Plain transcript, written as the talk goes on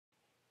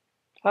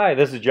Hi,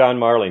 this is John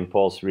Marling,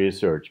 Pulse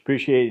Research.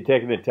 Appreciate you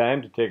taking the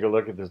time to take a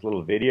look at this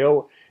little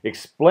video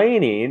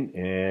explaining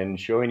and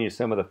showing you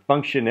some of the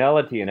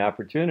functionality and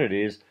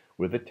opportunities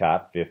with the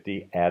Top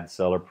 50 Ad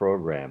Seller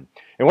program.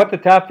 And what the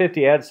Top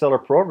 50 Ad Seller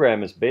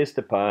program is based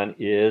upon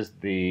is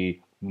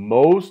the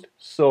most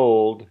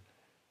sold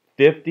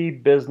 50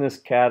 business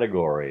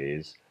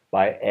categories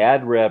by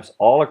ad reps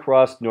all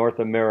across North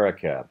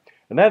America.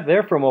 And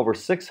they're from over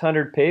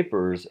 600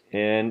 papers,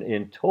 and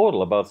in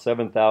total, about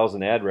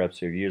 7,000 ad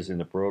reps are using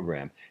the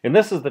program. And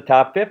this is the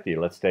top 50.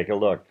 Let's take a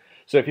look.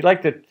 So if you'd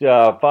like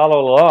to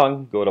follow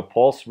along, go to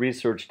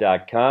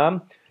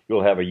pulseresearch.com.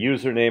 You'll have a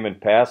username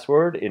and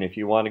password. And if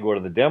you want to go to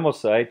the demo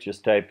site,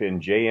 just type in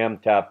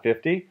JM Top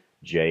 50,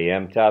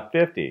 JM Top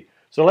 50.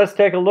 So let's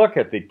take a look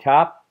at the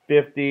top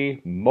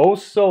 50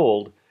 most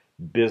sold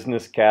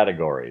business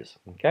categories.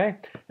 Okay?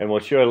 And we'll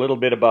show you a little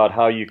bit about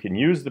how you can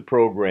use the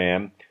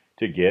program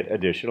to get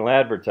additional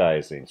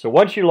advertising. So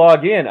once you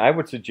log in, I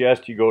would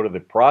suggest you go to the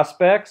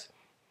prospects,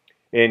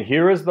 and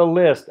here is the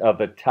list of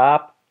the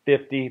top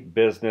 50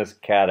 business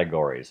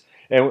categories.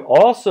 And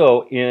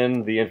also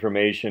in the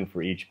information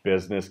for each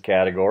business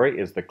category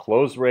is the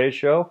close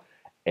ratio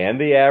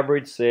and the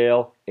average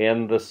sale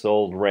and the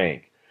sold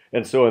rank.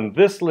 And so in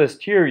this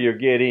list here, you're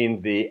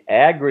getting the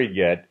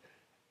aggregate,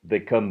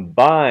 the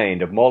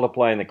combined of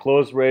multiplying the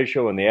close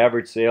ratio and the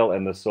average sale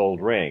and the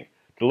sold rank.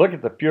 To look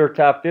at the pure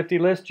top 50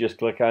 list, just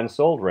click on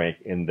sold rank,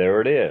 and there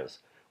it is,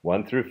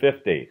 1 through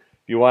 50. If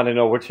you want to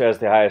know which has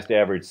the highest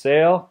average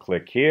sale,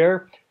 click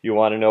here. If you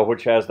want to know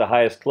which has the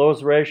highest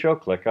close ratio,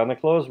 click on the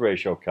close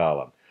ratio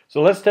column.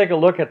 So let's take a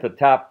look at the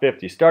top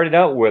 50. Starting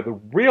out with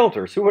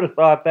realtors. Who would have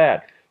thought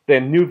that?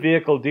 Then new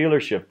vehicle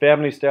dealership,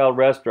 family-style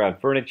restaurant,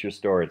 furniture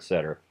store,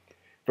 etc.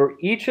 For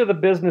each of the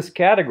business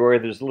category,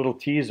 there's a little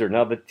teaser.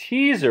 Now the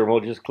teaser, we'll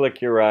just click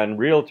here on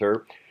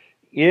realtor,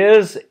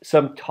 is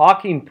some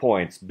talking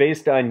points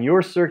based on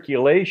your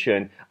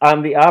circulation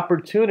on the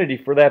opportunity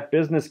for that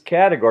business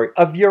category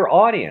of your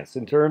audience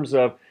in terms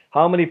of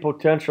how many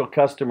potential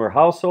customer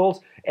households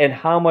and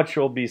how much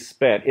will be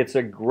spent. It's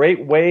a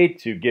great way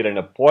to get an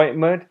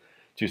appointment,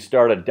 to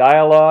start a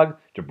dialogue,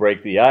 to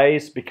break the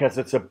ice, because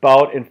it's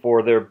about and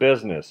for their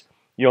business.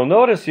 You'll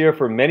notice here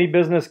for many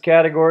business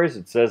categories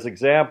it says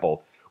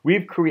example.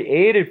 We've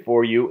created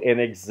for you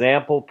an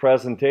example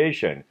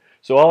presentation.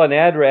 So all an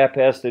ad rep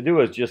has to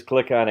do is just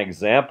click on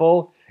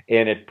example,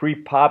 and it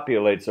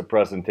pre-populates a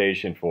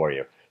presentation for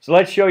you. So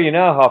let's show you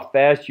now how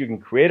fast you can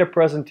create a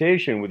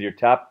presentation with your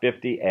top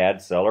 50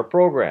 ad seller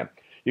program.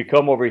 You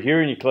come over here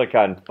and you click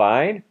on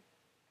find,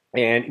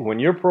 and when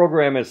your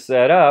program is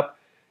set up,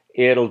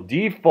 it'll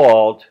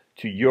default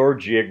to your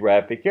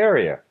geographic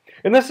area.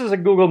 And this is a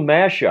Google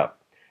mashup,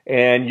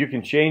 and you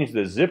can change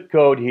the zip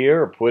code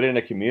here or put in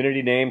a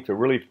community name to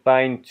really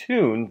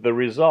fine-tune the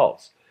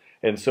results.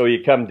 And so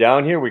you come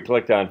down here, we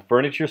clicked on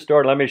furniture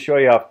store. Let me show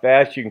you how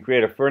fast you can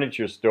create a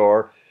furniture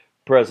store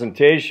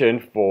presentation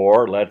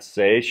for, let's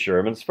say,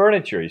 Sherman's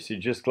Furniture. So you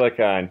just click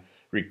on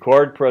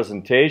record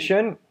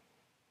presentation.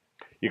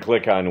 You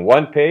click on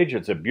one page.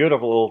 It's a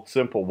beautiful,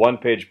 simple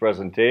one-page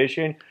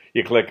presentation.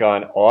 You click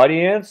on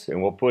audience,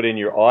 and we'll put in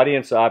your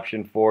audience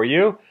option for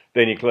you.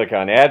 Then you click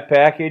on ad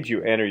package.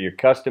 You enter your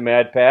custom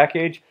ad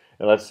package.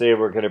 And let's say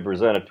we're going to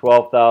present a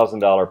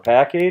 $12,000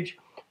 package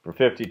for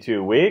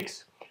 52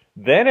 weeks.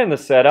 Then in the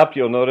setup,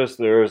 you'll notice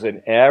there's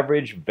an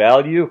average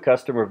value,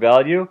 customer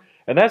value,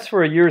 and that's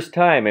for a year's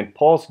time. And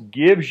Pulse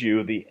gives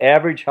you the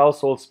average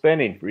household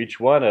spending for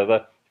each one of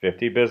the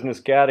 50 business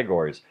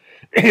categories.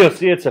 You'll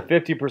see it's a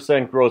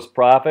 50% gross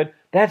profit.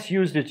 That's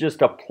used as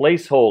just a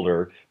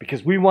placeholder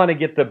because we want to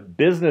get the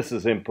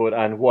business's input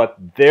on what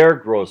their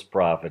gross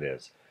profit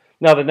is.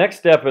 Now the next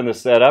step in the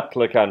setup,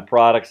 click on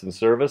products and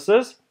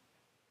services,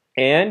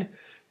 and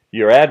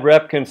your ad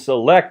rep can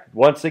select,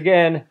 once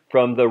again,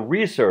 from the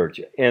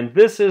research. And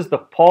this is the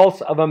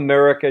Pulse of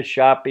America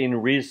Shopping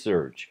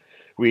Research.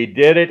 We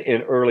did it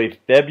in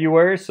early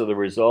February, so the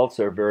results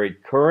are very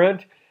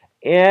current.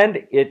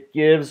 And it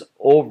gives,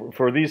 over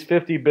for these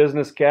 50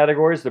 business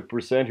categories, the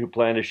percent who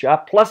plan to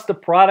shop, plus the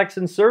products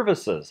and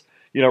services,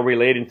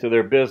 relating to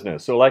their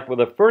business. So like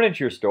with a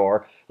furniture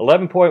store,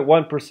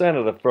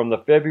 11.1% from the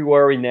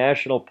February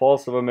National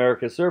Pulse of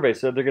America survey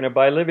said they're going to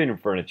buy living room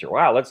furniture.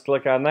 Wow, let's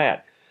click on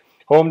that.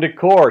 Home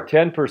decor,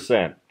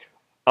 10%.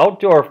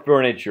 Outdoor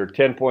furniture,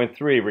 10.3%.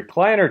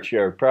 Recliner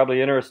chair,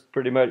 probably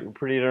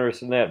pretty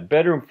interested in that.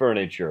 Bedroom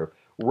furniture,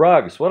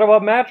 rugs. What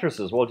about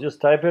mattresses? Well,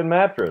 just type in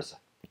mattress.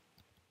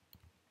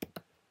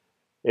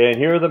 And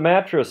here are the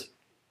mattress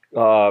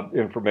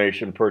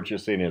information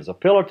purchasing is. A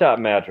pillow top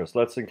mattress,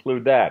 let's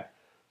include that.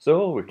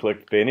 So we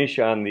click finish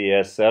on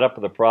the setup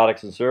of the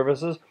products and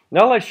services.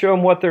 Now let's show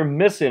them what they're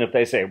missing if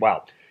they say,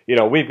 well,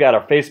 we've got a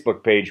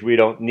Facebook page, we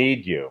don't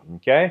need you.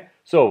 Okay?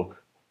 So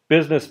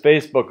business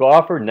Facebook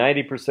offer,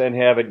 90%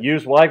 haven't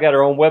used. Well, I got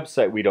our own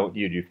website we don't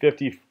use.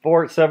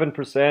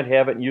 7%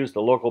 haven't used a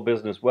local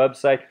business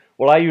website.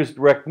 Well, I use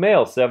direct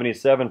mail,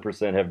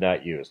 77% have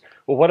not used.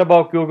 Well, what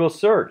about Google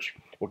search?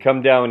 We'll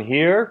come down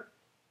here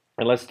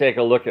and let's take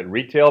a look at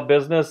retail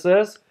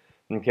businesses.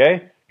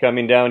 Okay,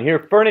 Coming down here,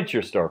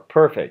 furniture store,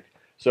 perfect.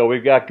 So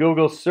we've got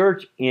Google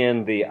search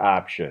in the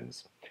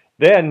options.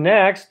 Then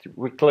next,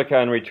 we click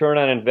on return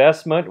on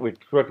investment. We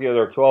click the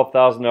other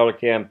 $12,000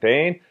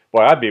 campaign.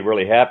 Boy, I'd be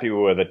really happy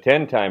with a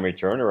 10-time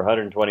return or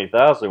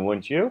 120,000,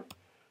 wouldn't you?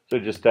 So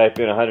just type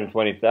in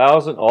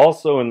 120,000.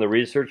 Also in the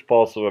Research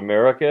Pulse of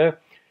America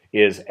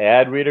is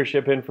ad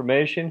readership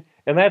information.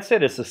 And that's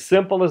it. It's as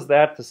simple as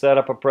that to set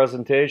up a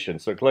presentation.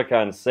 So click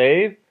on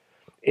Save.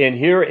 And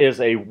here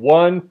is a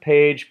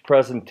one-page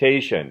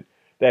presentation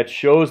that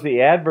shows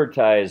the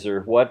advertiser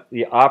what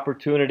the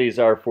opportunities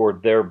are for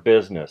their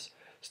business.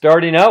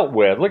 Starting out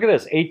with, look at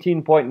this,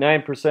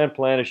 18.9%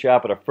 plan to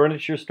shop at a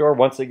furniture store.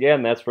 Once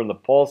again, that's from the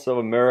Pulse of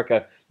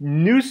America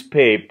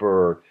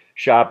newspaper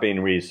shopping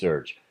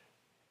research.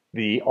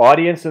 The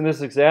audience in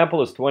this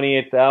example is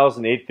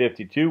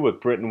 28,852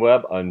 with print and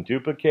web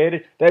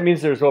unduplicated. That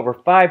means there's over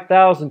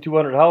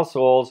 5,200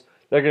 households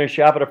that are going to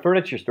shop at a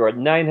furniture store at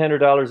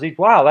 $900 each.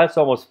 Wow, that's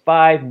almost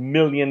 $5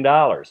 million.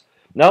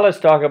 Now let's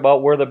talk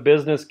about where the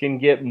business can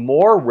get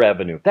more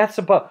revenue. That's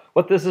about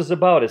what this is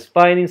about, is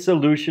finding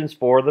solutions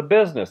for the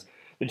business.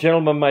 The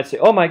gentleman might say,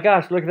 oh my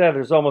gosh, look at that.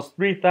 There's almost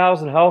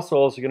 3,000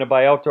 households who are going to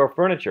buy outdoor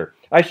furniture.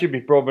 I should be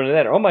promoting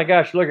that. Oh my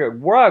gosh, look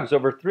at rugs,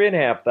 over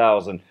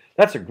 3,500.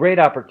 That's a great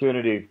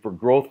opportunity for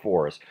growth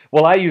for us.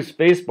 Well, I use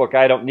Facebook.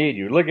 I don't need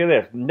you. Look at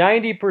this,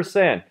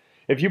 90%.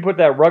 If you put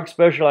that rug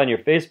special on your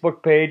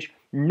Facebook page,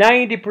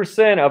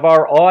 90% of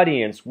our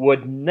audience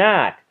would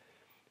not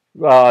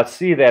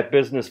see that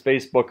business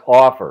Facebook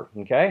offer.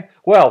 Okay?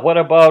 Well, what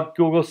about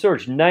Google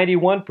search?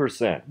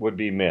 91% would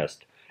be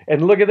missed.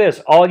 And look at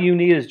this. All you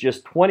need is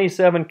just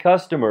 27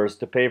 customers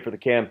to pay for the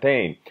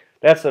campaign.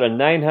 That's at a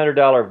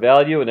 $900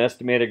 value, an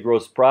estimated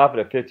gross profit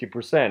of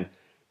 50%.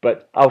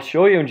 But I'll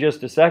show you in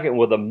just a second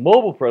with a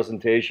mobile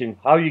presentation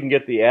how you can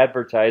get the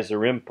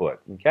advertiser input.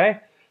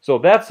 Okay? So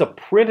that's a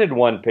printed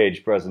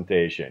one-page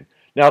presentation.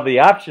 Now the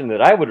option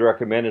that I would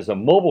recommend is a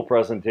mobile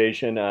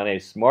presentation on a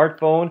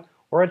smartphone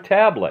or a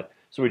tablet.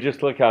 So we just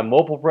click on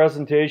mobile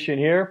presentation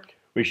here.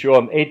 We show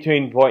them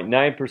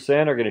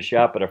 18.9% are going to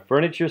shop at a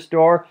furniture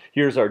store.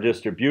 Here's our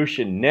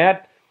distribution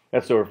net.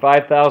 That's over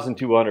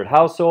 5,200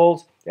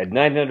 households at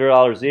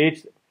 $900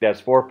 each.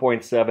 That's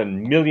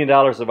 $4.7 million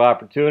of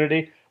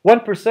opportunity.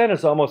 1%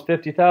 is almost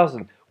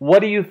 50,000. What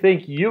do you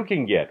think you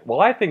can get? Well,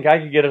 I think I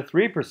could get a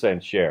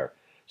 3% share.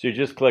 So you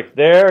just click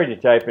there and you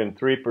type in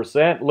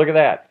 3%. Look at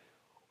that.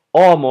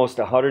 Almost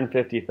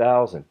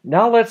 150,000.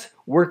 Now let's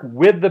work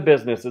with the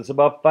business. It's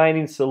about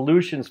finding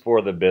solutions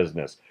for the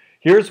business.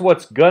 Here's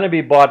what's going to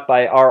be bought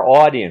by our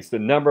audience, the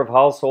number of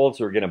households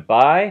who are going to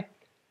buy.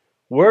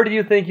 Where do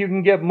you think you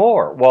can get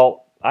more?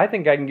 Well, I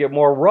think I can get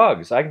more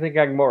rugs. I think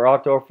I can get more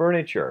outdoor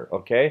furniture,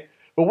 okay?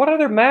 But what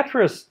other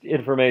mattress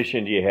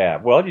information do you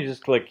have? Well, you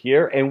just click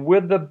here, and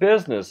with the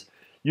business,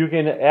 you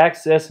can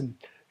access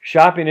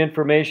shopping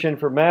information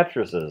for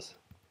mattresses.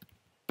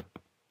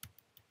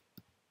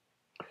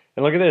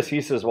 And look at this.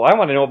 He says, well, I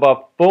want to know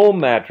about foam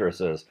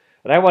mattresses.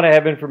 And I want to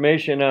have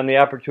information on the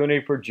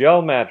opportunity for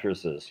gel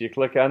mattresses. You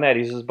click on that.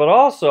 He says, but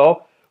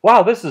also,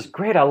 wow, this is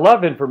great. I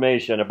love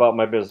information about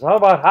my business. How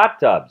about hot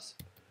tubs?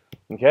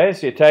 Okay,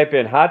 so you type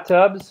in hot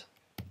tubs.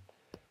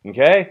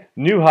 Okay,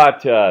 new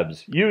hot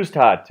tubs, used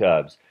hot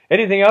tubs.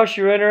 Anything else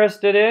you're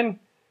interested in?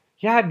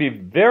 Yeah, I'd be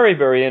very,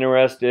 very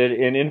interested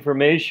in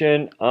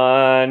information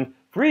on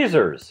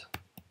freezers.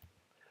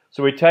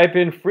 So we type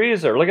in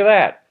freezer. Look at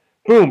that.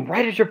 Boom,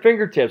 right at your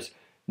fingertips.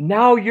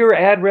 Now your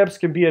ad reps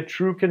can be a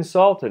true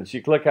consultant. So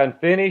you click on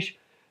finish.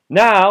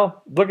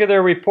 Now, look at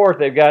their report.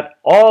 They've got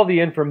all the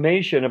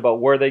information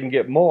about where they can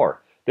get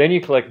more. Then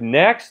you click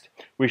next.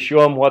 We show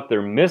them what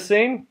they're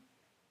missing.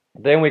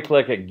 Then we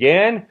click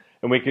again,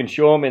 and we can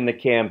show them in the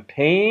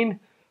campaign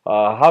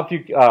what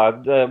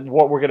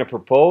we're going to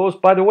propose.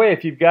 By the way,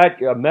 if you've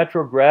got a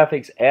Metro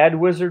Graphics Ad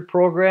Wizard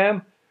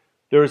program,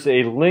 there's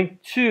a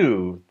link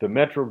to the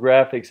Metro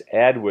Graphics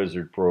Ad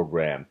Wizard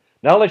program.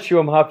 Now let's show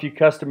them how few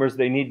customers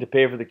they need to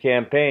pay for the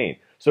campaign.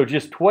 So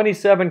just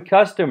 27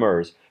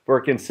 customers for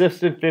a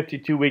consistent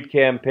 52-week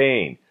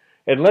campaign.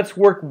 And let's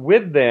work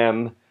with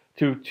them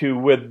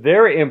with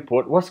their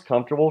input, what's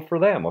comfortable for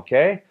them,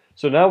 okay?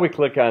 So now we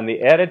click on the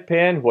edit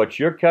pane. What's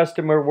your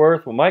customer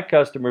worth? Well, my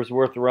customer's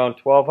worth around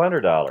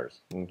 $1,200,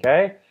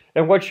 okay?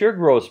 And what's your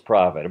gross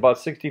profit? About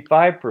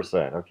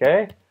 65%,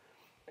 okay?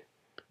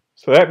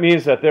 So that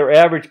means that their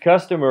average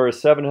customer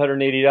is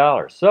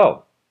 $780.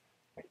 So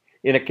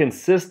in a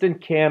consistent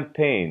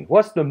campaign,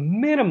 what's the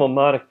minimum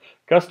amount of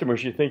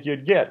customers you think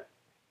you'd get?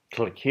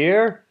 Click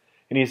here,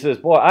 and he says,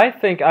 boy, I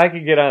think I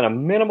could get on a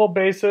minimal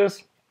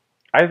basis,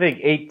 I think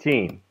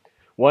 18.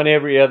 One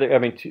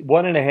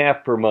and a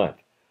half per month.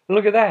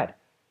 Look at that.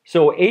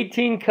 So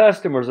 18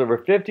 customers over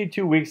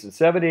 52 weeks at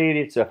 $780,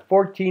 it's a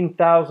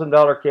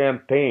 $14,000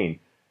 campaign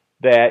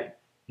that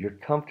you're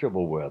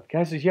comfortable with. The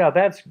guy says, yeah,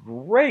 that's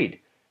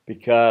great,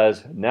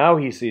 because now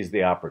he sees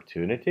the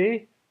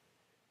opportunity.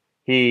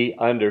 He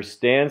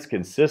understands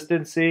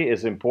consistency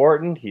is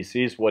important. He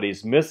sees what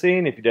he's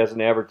missing if he doesn't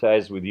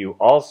advertise with you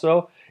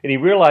also. And he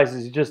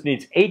realizes he just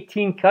needs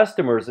 18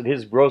 customers at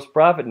his gross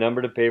profit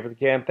number to pay for the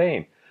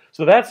campaign.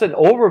 So that's an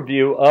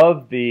overview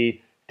of the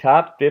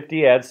Top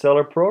 50 Ad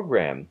Seller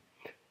program.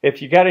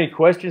 If you got any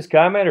questions,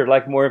 comment, or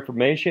like more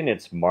information,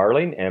 it's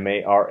Marling,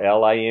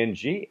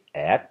 M-A-R-L-I-N-G,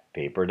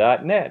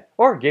 @paper.net.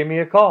 Or give me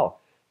a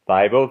call,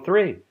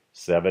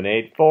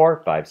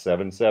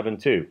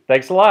 503-784-5772.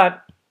 Thanks a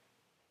lot.